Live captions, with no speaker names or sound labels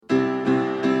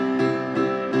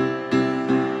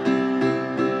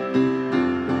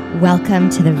Welcome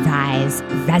to the Rise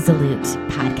Resolute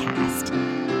podcast.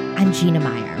 I'm Gina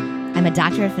Meyer. I'm a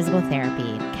doctor of physical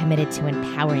therapy committed to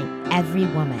empowering every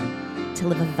woman to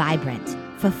live a vibrant,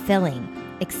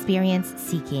 fulfilling,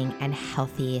 experience-seeking, and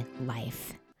healthy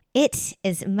life. It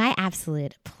is my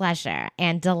absolute pleasure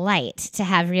and delight to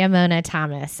have Ramona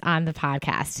Thomas on the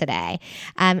podcast today.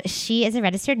 She is a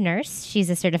registered nurse. She's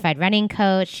a certified running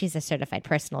coach. She's a certified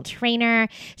personal trainer.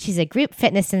 She's a group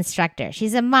fitness instructor.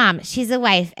 She's a mom. She's a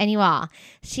wife. And you all,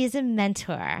 she is a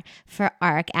mentor for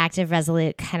ARC, Active,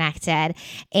 Resolute, Connected.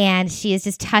 And she is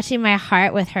just touching my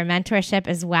heart with her mentorship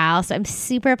as well. So I'm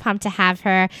super pumped to have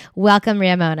her. Welcome,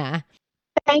 Ramona.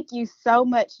 Thank you so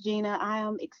much, Gina. I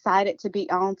am excited to be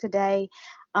on today.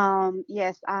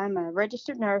 Yes, I'm a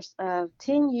registered nurse of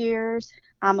 10 years.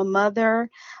 I'm a mother.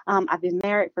 I've been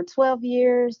married for 12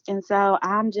 years. And so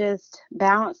I'm just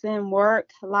balancing work,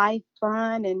 life,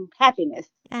 fun, and happiness.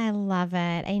 I love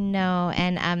it. I know.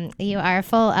 And you are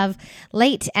full of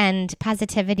light and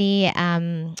positivity,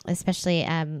 especially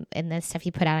in the stuff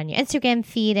you put out on your Instagram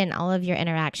feed and all of your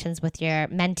interactions with your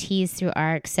mentees through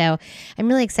ARC. So I'm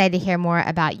really excited to hear more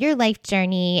about your life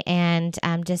journey and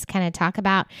just kind of talk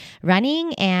about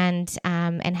running and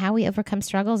how we overcome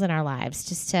struggles in our lives,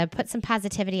 just to put some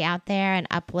positivity out there and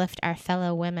uplift our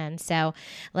fellow women. So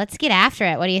let's get after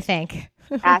it. What do you think?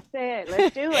 I said,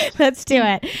 let's do it. Let's do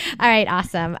it. All right,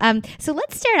 awesome. So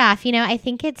let's start off. I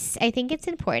think it's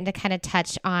important to kind of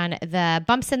touch on the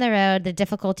bumps in the road, the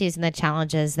difficulties and the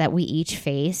challenges that we each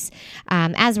face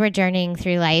as we're journeying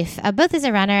through life, both as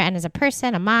a runner and as a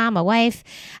person, a mom, a wife,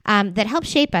 that help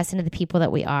shape us into the people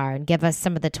that we are and give us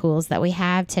some of the tools that we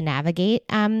have to navigate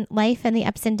life and the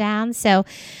ups and downs. So,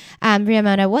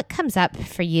 Ramona, what comes up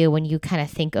for you when you kind of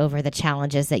think over the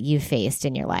challenges that you faced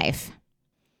in your life?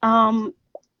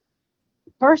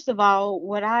 First of all,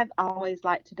 what I've always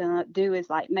liked to do is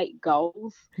make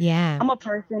goals. Yeah. I'm a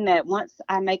person that once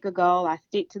I make a goal, I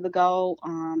stick to the goal,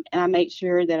 and I make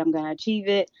sure that I'm going to achieve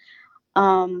it.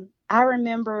 I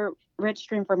remember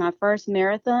registering for my first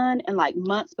marathon, and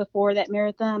months before that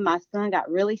marathon, my son got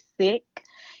really sick,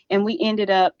 and we ended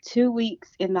up 2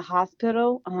 weeks in the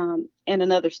hospital in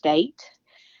another state.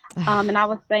 And I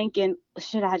was thinking,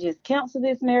 should I just cancel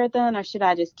this marathon or should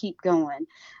I just keep going?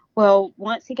 Well,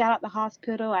 once he got out the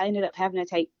hospital, I ended up having to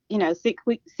take, 6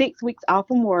 weeks off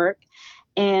from work.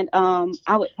 And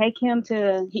I would take him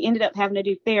he ended up having to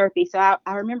do therapy. So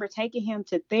I remember taking him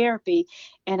to therapy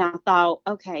and I thought,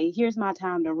 okay, here's my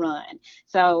time to run.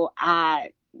 So I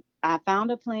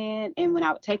found a plan, and when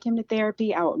I would take him to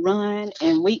therapy, I would run,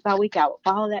 and week by week I would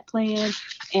follow that plan.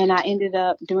 And I ended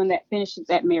up finishing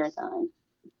that marathon.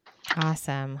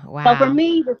 Awesome. Wow. So for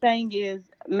me, the thing is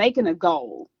making a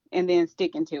goal and then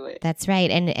sticking to it. That's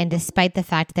right. And despite the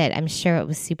fact that I'm sure it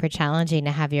was super challenging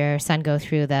to have your son go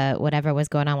through whatever was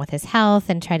going on with his health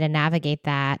and try to navigate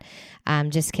that,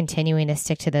 just continuing to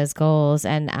stick to those goals.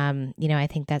 And,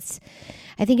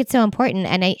 I think it's so important.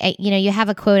 And you have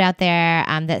a quote out there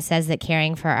that says that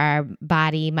caring for our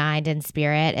body, mind, and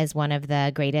spirit is one of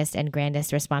the greatest and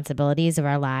grandest responsibilities of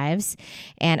our lives.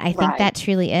 And I think that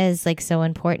truly is so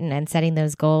important, and setting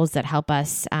those goals that help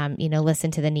us,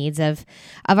 listen to the needs of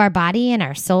our body and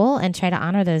our soul and try to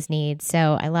honor those needs.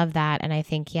 So I love that. And I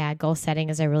think, goal setting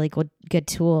is a really good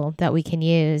tool that we can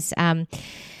use.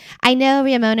 I know,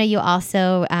 Ramona, you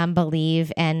also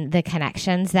believe in the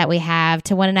connections that we have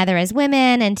to one another as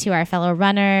women and to our fellow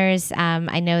runners.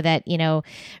 I know that,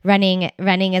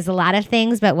 running is a lot of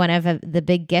things, but one of the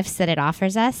big gifts that it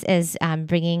offers us is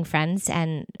bringing friends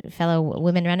and fellow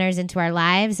women runners into our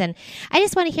lives. And I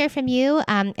just want to hear from you.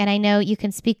 And I know you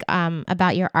can speak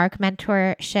about your ARC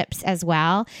mentorships as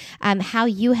well, how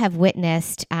you have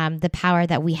witnessed the power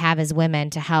that we have as women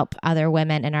to help other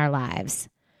women in our lives.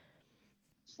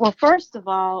 Well, first of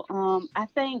all, I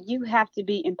think you have to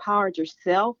be empowered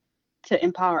yourself to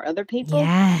empower other people.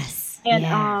 Yes.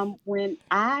 And when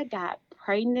I got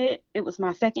pregnant, it was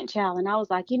my second child. And I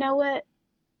was like, you know what?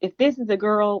 If this is a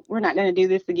girl, we're not going to do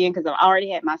this again because I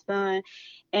already had my son.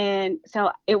 And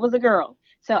so it was a girl.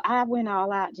 So I went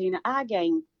all out, Gina. I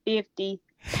gained 50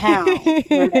 pounds.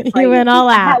 You went all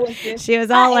out. She was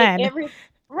all in.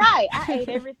 I ate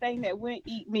everything that wouldn't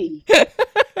eat me.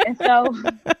 And so...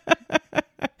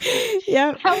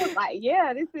 Yeah, I was like,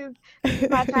 this is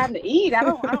my time to eat. I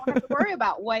don't have to worry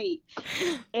about weight.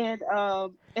 And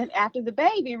after the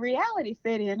baby, reality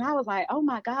set in. I was like, oh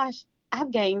my gosh,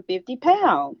 I've gained 50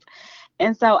 pounds.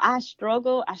 And so I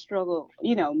struggle,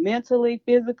 mentally,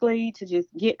 physically, to just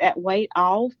get that weight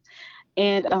off.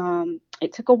 And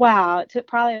it took a while. It took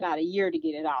probably about a year to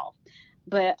get it off.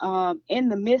 But in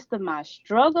the midst of my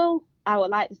struggle, I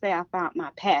would like to say I found my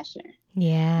passion.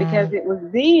 Yeah. because it was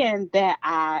then that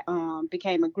I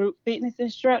became a group fitness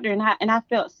instructor, and I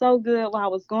felt so good while I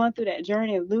was going through that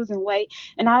journey of losing weight.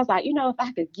 And I was like, if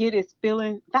I could get this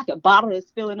feeling, if I could bottle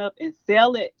this feeling up and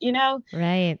sell it,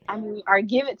 Right. I mean, or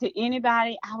give it to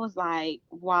anybody, I was like,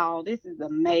 wow, this is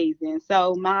amazing.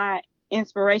 So my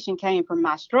inspiration came from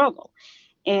my struggle.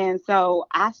 And so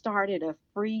I started a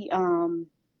free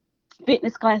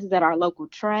fitness classes at our local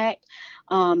track.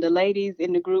 The ladies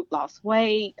in the group lost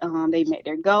weight. They met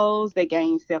their goals. They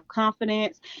gained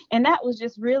self-confidence. And that was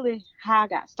just really how I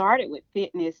got started with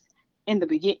fitness in the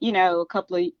beginning, a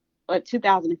couple of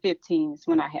 2015 is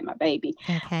when I had my baby.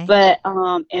 Okay. But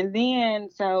and then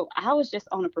so I was just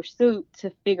on a pursuit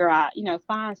to figure out,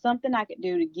 find something I could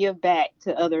do to give back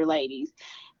to other ladies.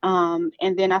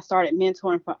 And then I started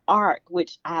mentoring for ARC,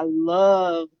 which I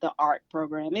love the ARC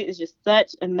program. It is just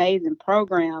such an amazing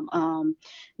program.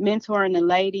 Mentoring the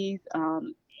ladies,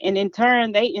 and in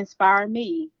turn, they inspire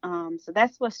me. So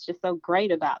that's what's just so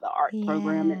great about the ARC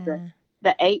program. It's Yeah.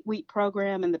 the 8-week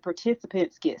program, and the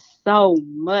participants get so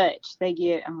much. They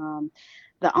get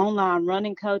the online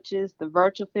running coaches, the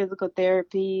virtual physical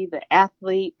therapy, the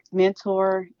athlete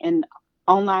mentor, and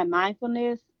online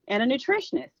mindfulness, and a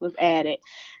nutritionist was added.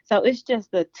 So it's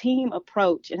just a team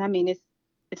approach, and I mean it's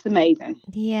amazing.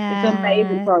 It's an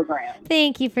amazing Yeah. program.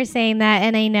 Thank you for saying that.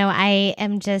 And I know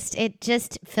it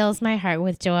just fills my heart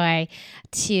with joy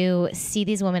to see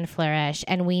these women flourish.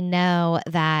 And we know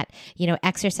that,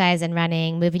 exercise and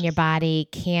running, moving your body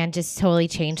can just totally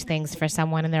change things for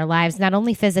someone in their lives, not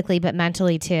only physically, but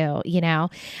mentally too. And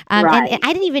Right.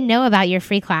 I didn't even know about your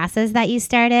free classes that you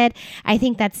started. I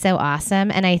think that's so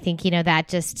awesome. And I think, that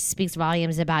just speaks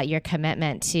volumes about your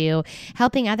commitment to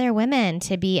helping other women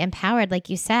to be empowered, like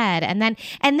you said. And then,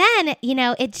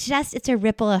 it's a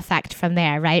ripple effect from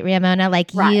there, right, Ramona?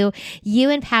 Like Right. you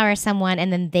empower someone,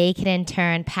 and then they can in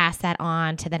turn pass that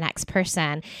on to the next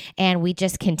person, and we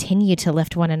just continue to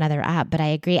lift one another up. But I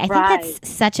agree. I think Right. that's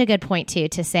such a good point too,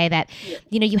 to say that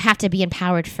Yeah. you have to be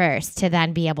empowered first to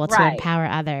then be able to Right. empower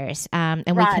others, and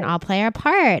we can Right. all play our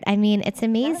part. I mean, it's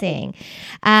amazing.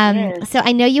 Yes. So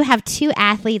I know you have 2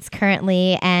 athletes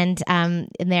currently, and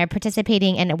they're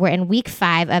participating, and we're in week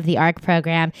 5 of the ARC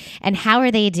program. And how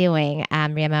are they doing,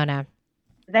 Ramona?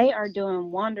 They are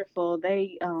doing wonderful.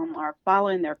 They are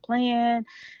following their plan.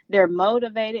 They're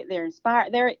motivated. They're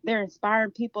inspired. They're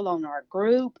inspiring people on our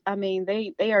group. I mean,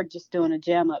 they are just doing a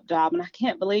jam up job, and I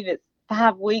can't believe it's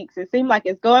 5 weeks. It seems like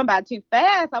it's going by too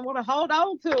fast. I want to hold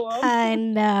on to them. I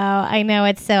know.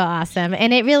 It's so awesome.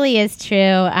 And it really is true.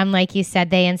 Like you said,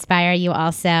 they inspire you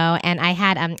also. And I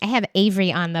have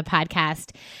Avery on the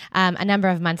podcast a number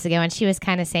of months ago, and she was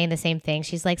kind of saying the same thing.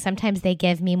 She's like, sometimes they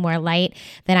give me more light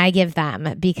than I give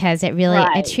them, because it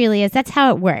Right. truly is. That's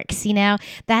how it works.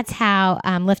 That's how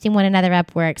lifting one another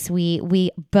up works.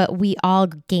 But we all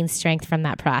gain strength from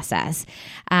that process.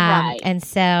 Right. And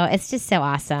so it's just so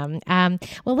awesome.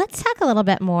 Well, let's talk a little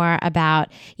bit more about,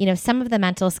 some of the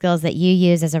mental skills that you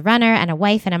use as a runner and a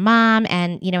wife and a mom,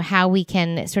 and, how we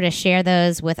can sort of share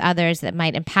those with others that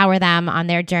might empower them on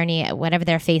their journey, whatever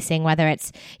they're facing, whether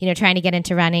it's, trying to get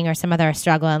into running or some other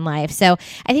struggle in life. So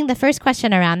I think the first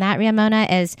question around that, Ramona,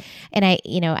 is, and I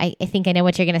think I know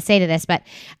what you're going to say to this, but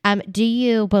do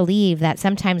you believe that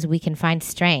sometimes we can find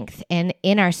strength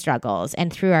in our struggles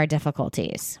and through our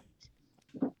difficulties?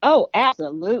 Oh,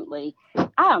 absolutely.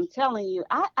 I'm telling you,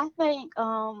 I think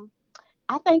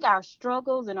our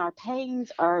struggles and our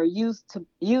pains are used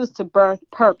to birth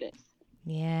purpose.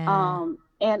 Yeah.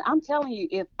 And I'm telling you,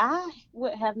 if I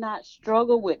would have not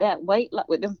struggled with that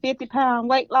with them 50-pound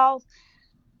weight loss,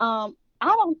 I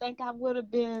don't think I would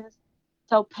have been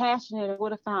so passionate and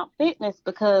would have found fitness,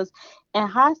 because in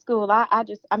high school, I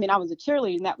mean, I was a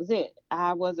cheerleader and that was it.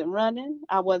 I wasn't running.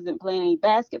 I wasn't playing any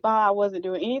basketball. I wasn't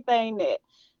doing anything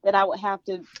that I would have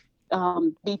to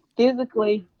be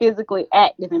physically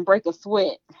active and break a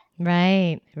sweat.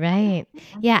 Right.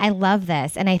 Yeah, I love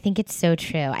this. And I think it's so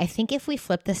true. I think if we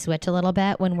flip the switch a little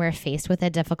bit when we're faced with a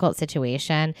difficult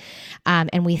situation,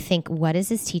 and we think, what is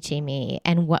this teaching me?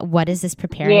 And what is this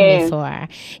preparing me for?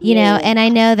 You know, and I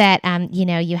know that,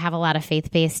 you have a lot of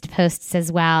faith-based posts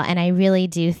as well. And I really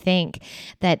do think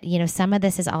that, some of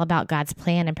this is all about God's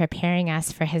plan and preparing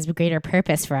us for his greater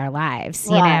purpose for our lives,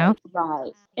 you know?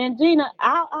 Right. And Gina,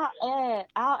 I'll add,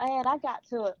 I got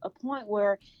to a point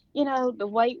where, the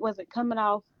weight wasn't coming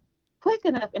off quick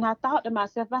enough. And I thought to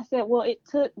myself, I said, well, it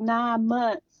took 9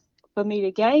 months for me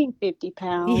to gain 50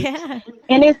 pounds. Yeah.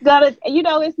 And it's not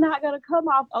going to come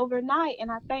off overnight.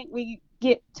 And I think we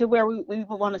get to where we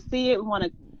want to see it. We want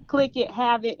to click it,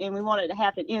 have it, and we want it to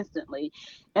happen instantly.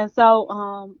 And so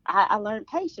I learned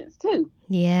patience too.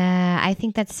 Yeah, I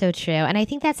think that's so true. And I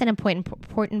think that's an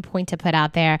important point to put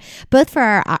out there, both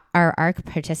for our ARC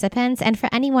participants and for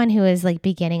anyone who is like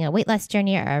beginning a weight loss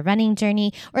journey or a running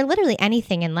journey or literally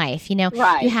anything in life. You know,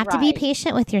 you have to be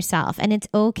patient with yourself, and it's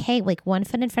okay. Like one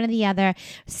foot in front of the other,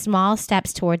 small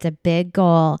steps towards a big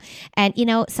goal. And, you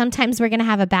know, sometimes we're going to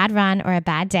have a bad run or a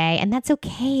bad day, and that's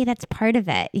okay. That's part of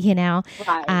it, you know?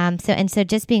 Right. So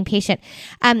just being patient.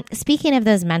 Speaking of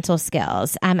those mental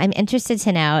skills, I'm interested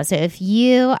to know, so if you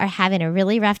are having a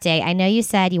really rough day, I know you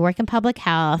said you work in public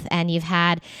health and you've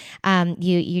had,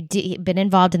 been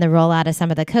involved in the rollout of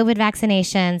some of the COVID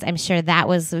vaccinations. I'm sure that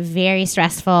was very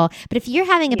stressful. But if you're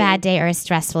having a bad day or a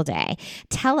stressful day,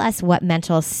 tell us what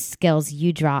mental skills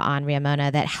you draw on,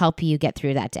 Ramona, that help you get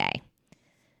through that day.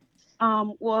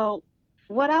 Well,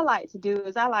 what I like to do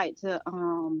is I like to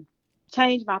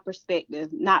change my perspective,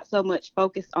 not so much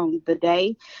focus on the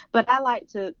day, but I like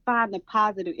to find the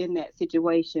positive in that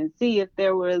situation, see if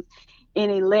there was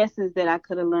any lessons that I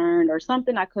could have learned or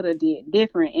something I could have did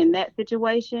different in that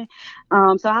situation.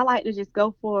 So I like to just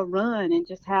go for a run and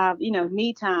just have, you know,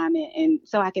 me time and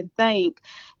so I can think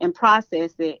and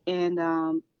process it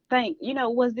and think, you know,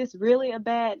 was this really a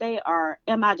bad day or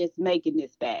am I just making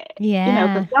this bad? Yeah. You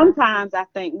know, because sometimes I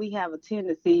think we have a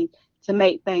tendency to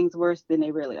make things worse than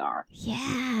they really are.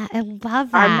 Yeah, I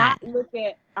love that.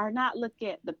 Or not look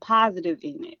at the positive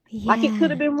in it. Yeah. Like it could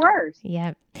have been worse.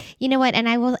 Yeah. You know what? And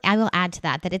I will add to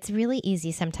that it's really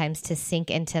easy sometimes to sink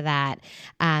into that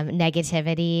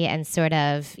negativity and sort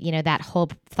of, you know, that whole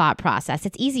thought process.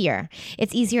 It's easier.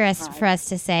 For us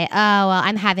to say, oh, well,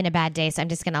 I'm having a bad day, so I'm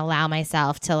just going to allow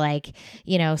myself to, like,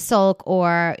 you know, sulk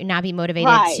or not be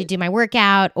motivated to do my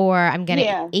workout, or I'm going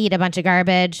to eat a bunch of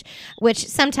garbage, which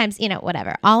sometimes, you know,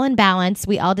 whatever. All in balance.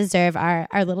 We all deserve our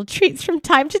little treats from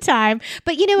time to time.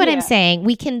 But you know what I'm saying?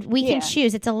 We can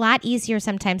choose. It's a lot easier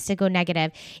sometimes to go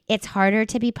negative. It's harder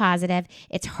to be positive.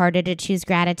 It's harder to choose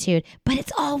gratitude, but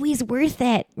it's always worth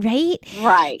it, right?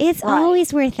 Right. It's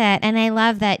always worth it. And I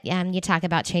love that you talk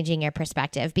about changing your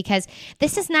perspective, because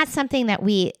this is not something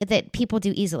that people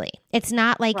do easily. It's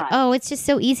not like, oh, it's just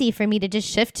so easy for me to just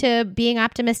shift to being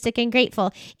optimistic and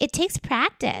grateful. It takes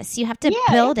practice. You have to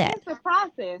build it. It's a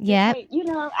process. Yeah. You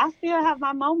know, I still have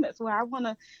my moments where I want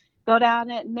to go down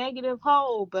that negative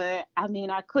hole, but I mean,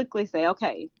 I quickly say,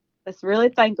 okay, let's really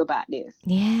think about this.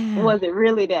 Yeah. Was it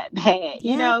really that bad?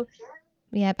 Yeah. You know?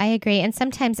 Yep, I agree. And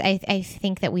sometimes I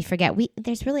think that we forget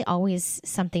there's really always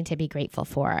something to be grateful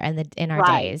for in our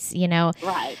days. You know,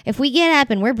 if we get up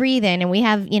and we're breathing and we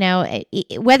have, you know,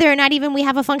 whether or not even we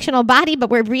have a functional body, but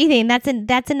we're breathing,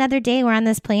 that's another day we're on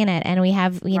this planet, and we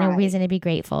have, you know, reason to be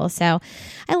grateful. So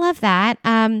I love that.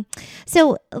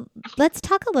 So let's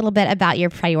talk a little bit about your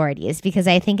priorities, because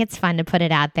I think it's fun to put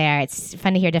it out there. It's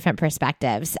fun to hear different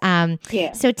perspectives.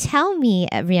 So tell me,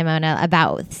 Ramona,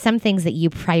 about some things that you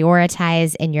prioritize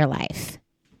in your life.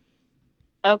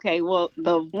 Okay, well,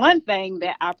 the one thing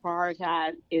that I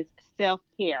prioritize is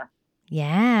self-care.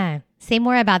 Yeah. Say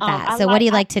more about that. So what do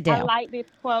you like to do? I like this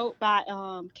quote by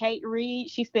Kate Reed.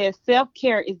 She says,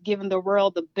 self-care is giving the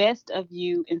world the best of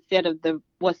you instead of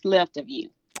what's left of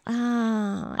you.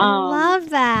 Oh, I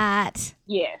love that.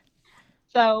 Yes.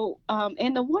 So,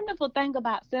 and the wonderful thing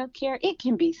about self-care, it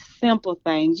can be simple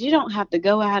things. You don't have to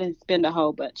go out and spend a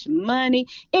whole bunch of money.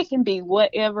 It can be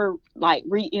whatever, like,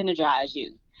 re-energize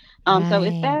you. So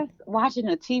if that's watching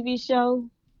a TV show,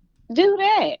 do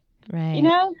that. Right. You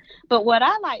know? But what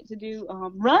I like to do,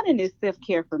 running is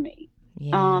self-care for me.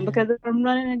 Because if I'm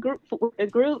running a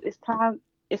group,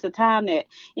 it's a time that,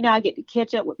 you know, I get to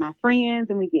catch up with my friends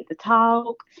and we get to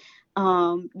talk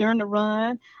during the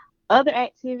run. Other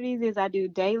activities is I do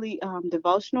daily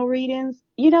devotional readings.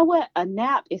 You know what? A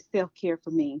nap is self-care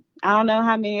for me. I don't know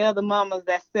how many other mamas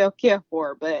that's self-care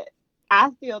for, but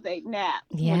I still take naps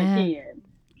when I can.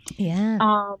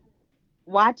 Yeah.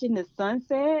 Watching the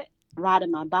sunset,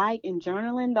 riding my bike, and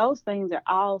journaling, those things are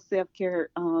all self-care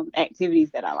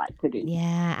activities that I like to do.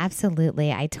 Yeah,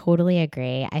 absolutely. I totally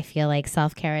agree. I feel like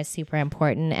self-care is super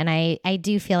important. And I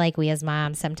do feel like we as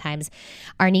moms, sometimes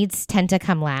our needs tend to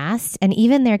come last. And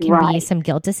even there can be some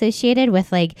guilt associated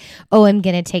with, like, oh, I'm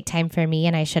going to take time for me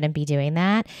and I shouldn't be doing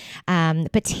that.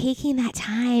 But taking that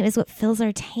time is what fills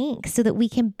our tank so that we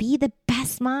can be the best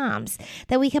best moms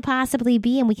that we could possibly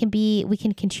be, and we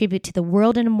can contribute to the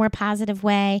world in a more positive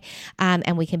way,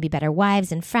 and we can be better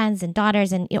wives and friends and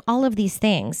daughters and all of these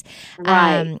things.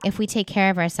 Right. If we take care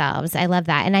of ourselves. I love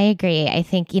that. And I agree. I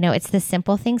think, it's the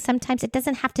simple things. Sometimes it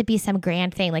doesn't have to be some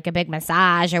grand thing like a big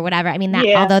massage or whatever. I mean,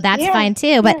 although that's fine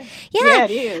too, but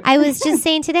it is. I was just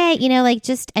saying today,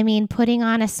 putting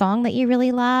on a song that you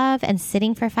really love and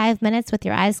sitting for 5 minutes with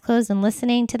your eyes closed and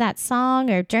listening to that song,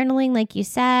 or journaling, like you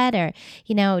said, or,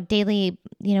 daily,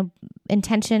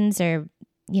 intentions, or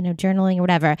journaling or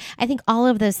whatever. I think all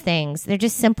of those things, they're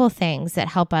just simple things that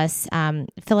help us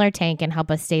fill our tank and help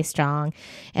us stay strong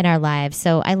in our lives.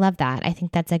 So I love that. I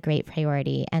think that's a great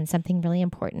priority and something really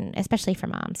important, especially for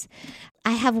moms.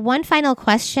 I have one final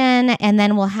question, and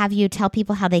then we'll have you tell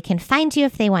people how they can find you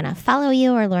if they want to follow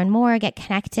you or learn more, get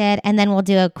connected, and then we'll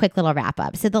do a quick little wrap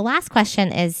up. So the last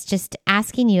question is just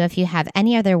asking you if you have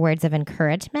any other words of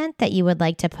encouragement that you would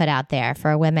like to put out there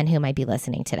for women who might be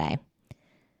listening today.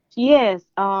 Yes.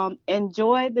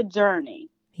 Enjoy the journey.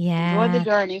 Yeah. Enjoy the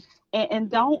journey,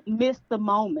 and don't miss the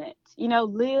moment.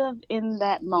 Live in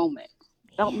that moment.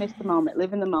 Don't miss the moment.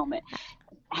 Live in the moment.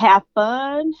 Have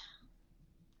fun.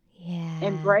 Yeah.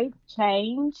 Embrace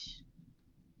change.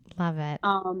 Love it.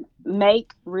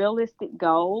 Make realistic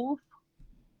goals.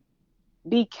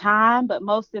 Be kind, but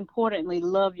most importantly,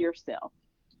 love yourself.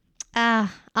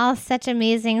 All such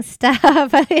amazing stuff.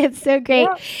 It's so great.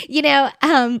 Yeah.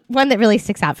 One that really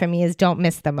sticks out for me is don't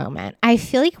miss the moment. I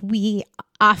feel like we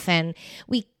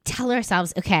tell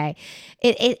ourselves, okay,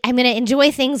 I'm going to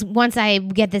enjoy things once I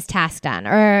get this task done,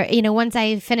 or, once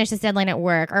I finish this deadline at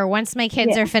work, or once my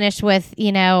kids are finished with,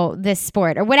 this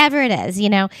sport, or whatever it is,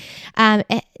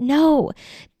 no,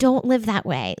 don't live that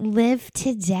way. Live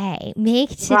today. Make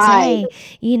today,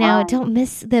 don't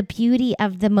miss the beauty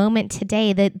of the moment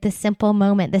today, the simple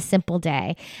moment, the simple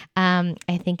day,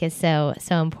 I think is so,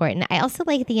 so important. I also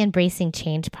like the embracing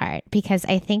change part, because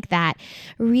I think that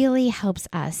really helps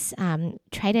us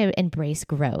try to embrace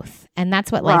growth. And that's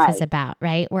what life is about,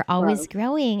 right? We're always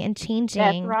growing and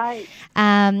changing. That's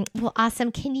right. Well,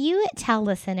 awesome. Can you tell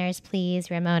listeners,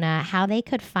 please, Ramona, how they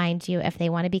could find you if they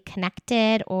want to be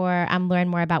connected or learn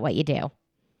more about what you do?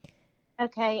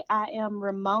 Okay, I am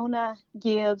Ramona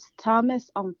Gibbs Thomas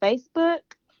on Facebook.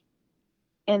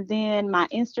 And then my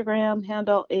Instagram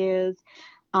handle is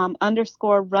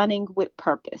 _running with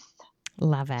purpose.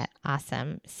 Love it.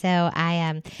 Awesome. So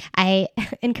I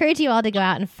encourage you all to go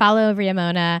out and follow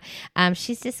Ramona.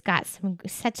 She's just got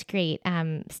such great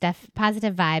stuff,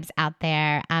 positive vibes out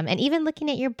there. And even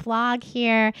looking at your blog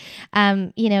here,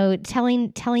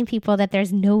 telling people that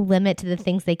there's no limit to the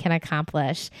things they can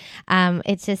accomplish.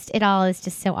 It all is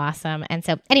just so awesome. And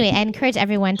so anyway, I encourage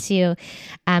everyone to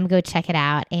go check it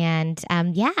out. And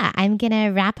I'm going to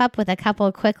wrap up with a couple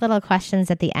of quick little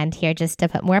questions at the end here, just to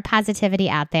put more positivity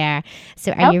out there.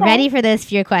 So are you ready for those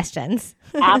few questions?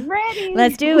 I'm ready.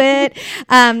 Let's do it.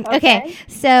 Okay.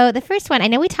 So the first one, I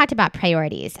know we talked about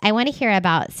priorities. I want to hear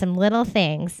about some little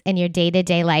things in your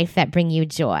day-to-day life that bring you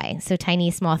joy. So tiny,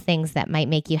 small things that might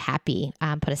make you happy,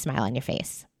 put a smile on your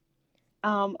face.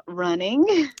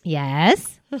 Running.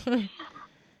 Yes.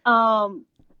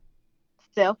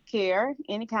 Self-care.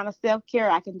 Any kind of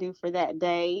self-care I can do for that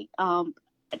day.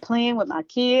 Playing with my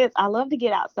kids. I love to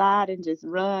get outside and just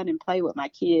run and play with my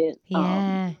kids.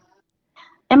 Yeah.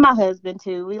 And my husband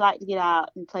too. We like to get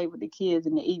out and play with the kids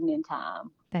in the evening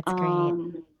time. That's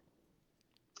great.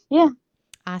 Yeah.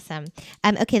 Awesome.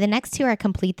 Okay, the next two are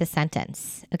complete the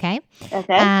sentence. Okay.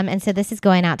 Okay. And so this is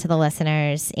going out to the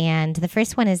listeners. And the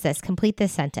first one is this: complete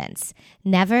this sentence.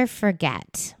 Never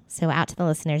forget. So out to the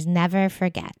listeners, never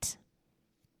forget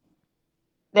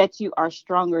that you are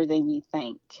stronger than you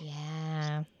think.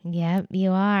 Yeah. Yep,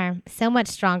 you are so much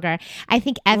stronger. I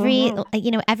think every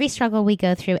struggle we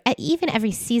go through, even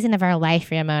every season of our life,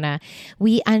 Ramona,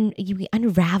 we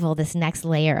unravel this next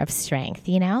layer of strength,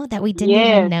 that we didn't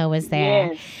even know was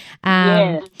there.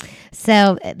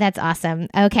 So that's awesome.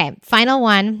 Okay. Final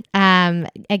one.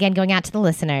 Again, going out to the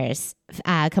listeners,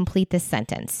 complete this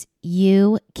sentence.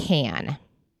 You can.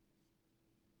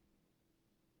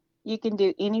 You can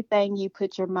do anything you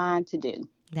put your mind to do.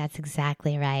 That's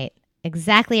exactly right.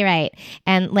 Exactly right.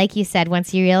 And like you said,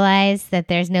 once you realize that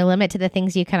there's no limit to the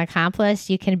things you can accomplish,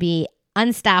 you can be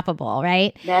unstoppable,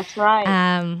 right? That's right.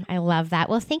 I love that.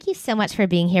 Well, thank you so much for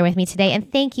being here with me today.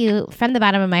 And thank you from the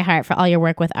bottom of my heart for all your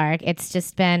work with ARC. It's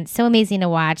just been so amazing to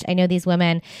watch. I know these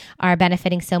women are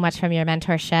benefiting so much from your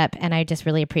mentorship, and I just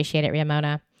really appreciate it,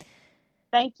 Ramona.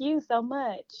 Thank you so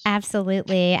much.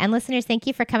 Absolutely. And listeners, thank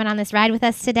you for coming on this ride with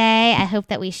us today. I hope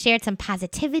that we shared some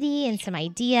positivity and some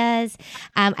ideas.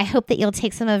 I hope that you'll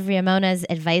take some of Ramona's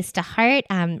advice to heart,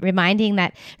 reminding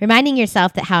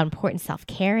yourself that how important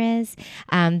self-care is,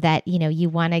 that, you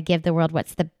want to give the world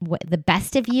what's the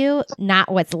best of you, not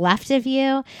what's left of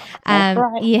you. That's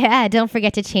right. Yeah, don't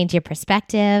forget to change your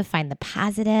perspective, find the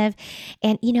positive.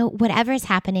 And, whatever is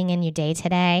happening in your day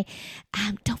today,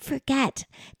 don't forget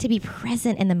to be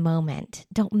present in the moment.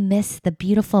 Don't miss the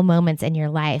beautiful moments in your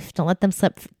life. Don't let them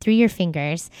slip through your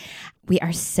fingers. We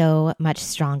are so much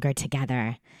stronger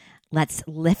together. Let's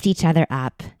lift each other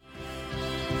up.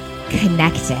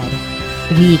 Connected,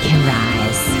 we can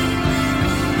rise.